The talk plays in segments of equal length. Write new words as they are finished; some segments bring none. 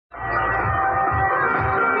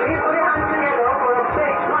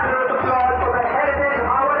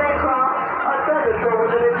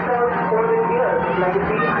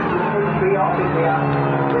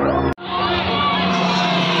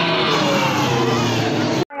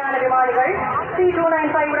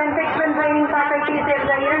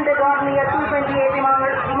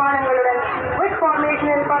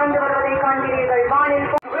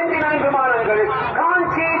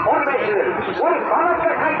பலத்த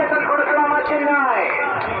கைத்தட்டல் கொடுக்கலாமா Chennai?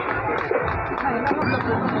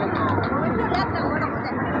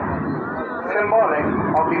 Symbolic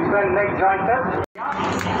of the front neck joint test.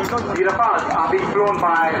 The Rafales are being flown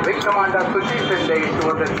by Wing Commander Sujeet Sinde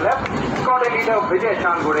towards his left, Squadron Leader Vijay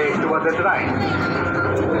Changure towards his right.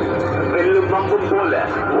 வெல்லும் பம்பும் போல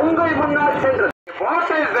உங்கள் முன்னால் சென்றது.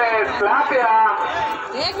 What is this? Slap ya.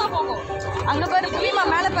 ஏகமா போகும். அங்க பாரு புலிமா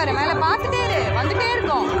மேல பாரு. மேல பார்த்துட்டே இரு. வந்துட்டே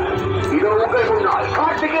இருக்கும். இது உங்கள் முன்னால்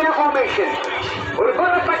கார்த்திகேய ஃபார்மேஷன். ஒரு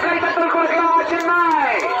பலத்த கைத்தட்டல் கொடுக்கலாமா சென்னை?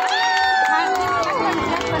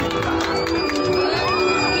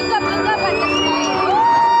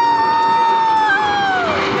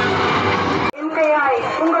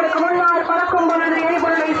 உங்களுக்கு முன்னால் பறக்கும் பொழுது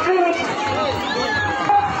எரிபொருளை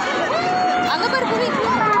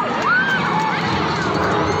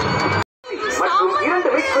மற்றும் 2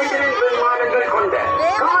 விண்வெளியின் விமானங்கள் கொண்ட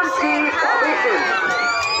கார்த்தி ஃபார்மேஷன்.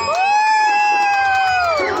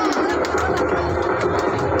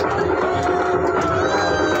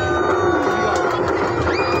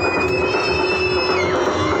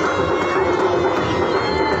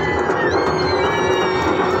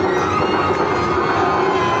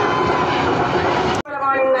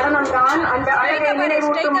 அந்த அழகை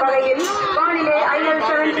நினைவூட்டும் வகையில் வானிலை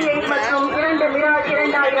IL-78 மற்றும் 2 மிராஜ்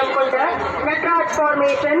 2000 கொண்ட நட்ராஜ்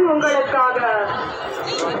ஃபார்மேஷன் உங்களுக்காக.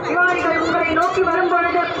 விமானிகள் உங்களை நோக்கி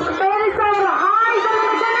வரும்பொழுது ஹாய்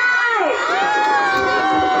சொல்லுங்க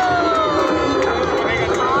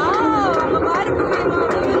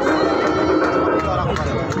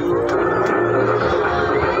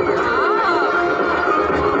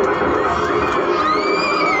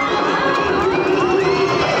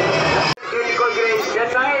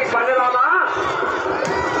சென்னை பண்ணலாமா?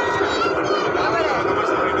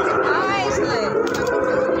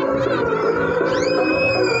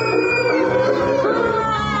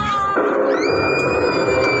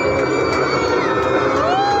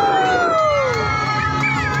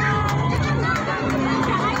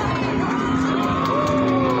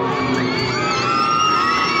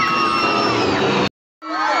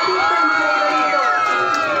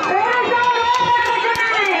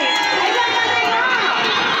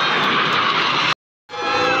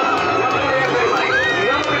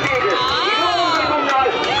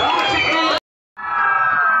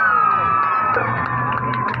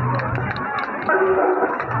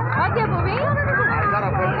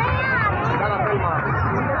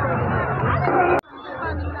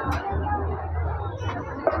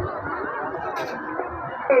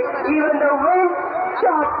 Even the wind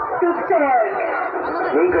stops to stare.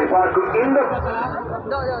 நீங்கள் பார்க்கும் இந்த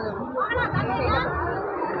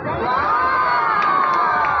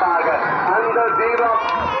அந்த தீபம்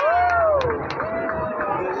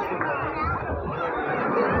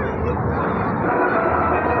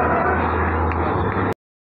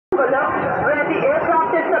where the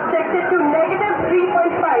aircraft is subjected to negative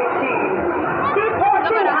 3.5 G. Keep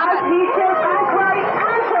watching as he shall back right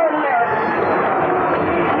and turn left.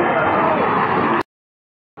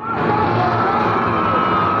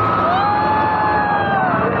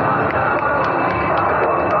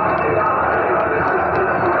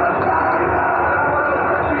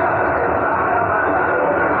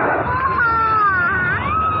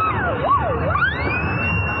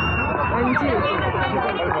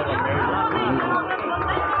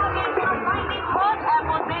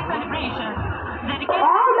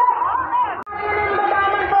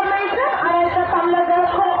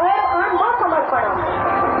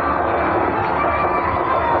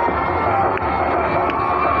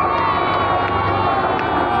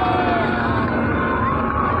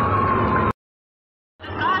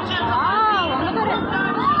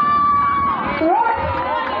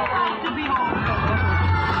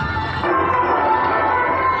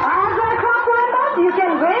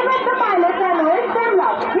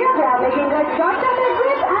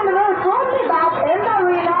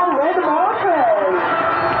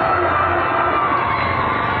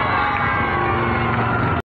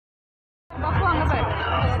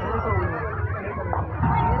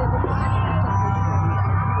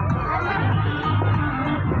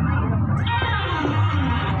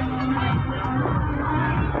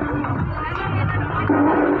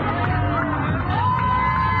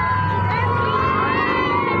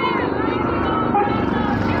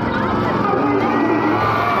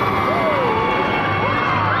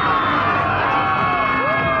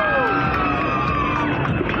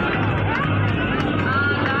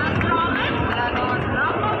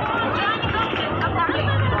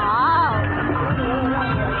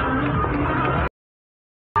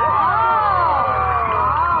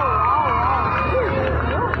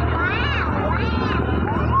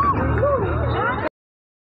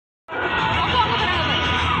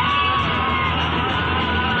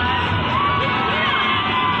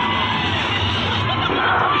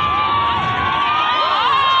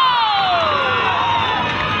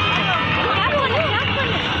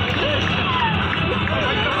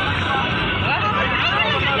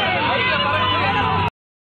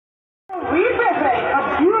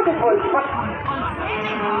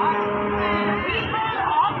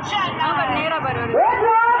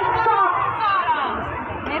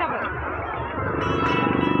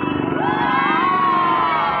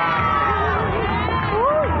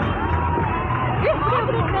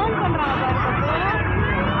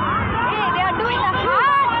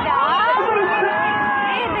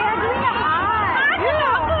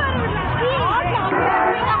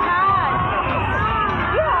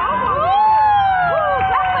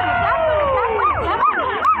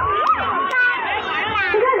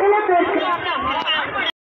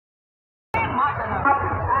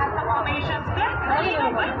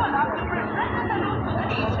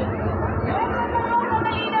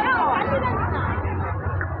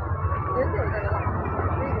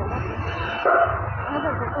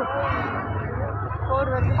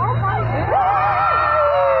 Four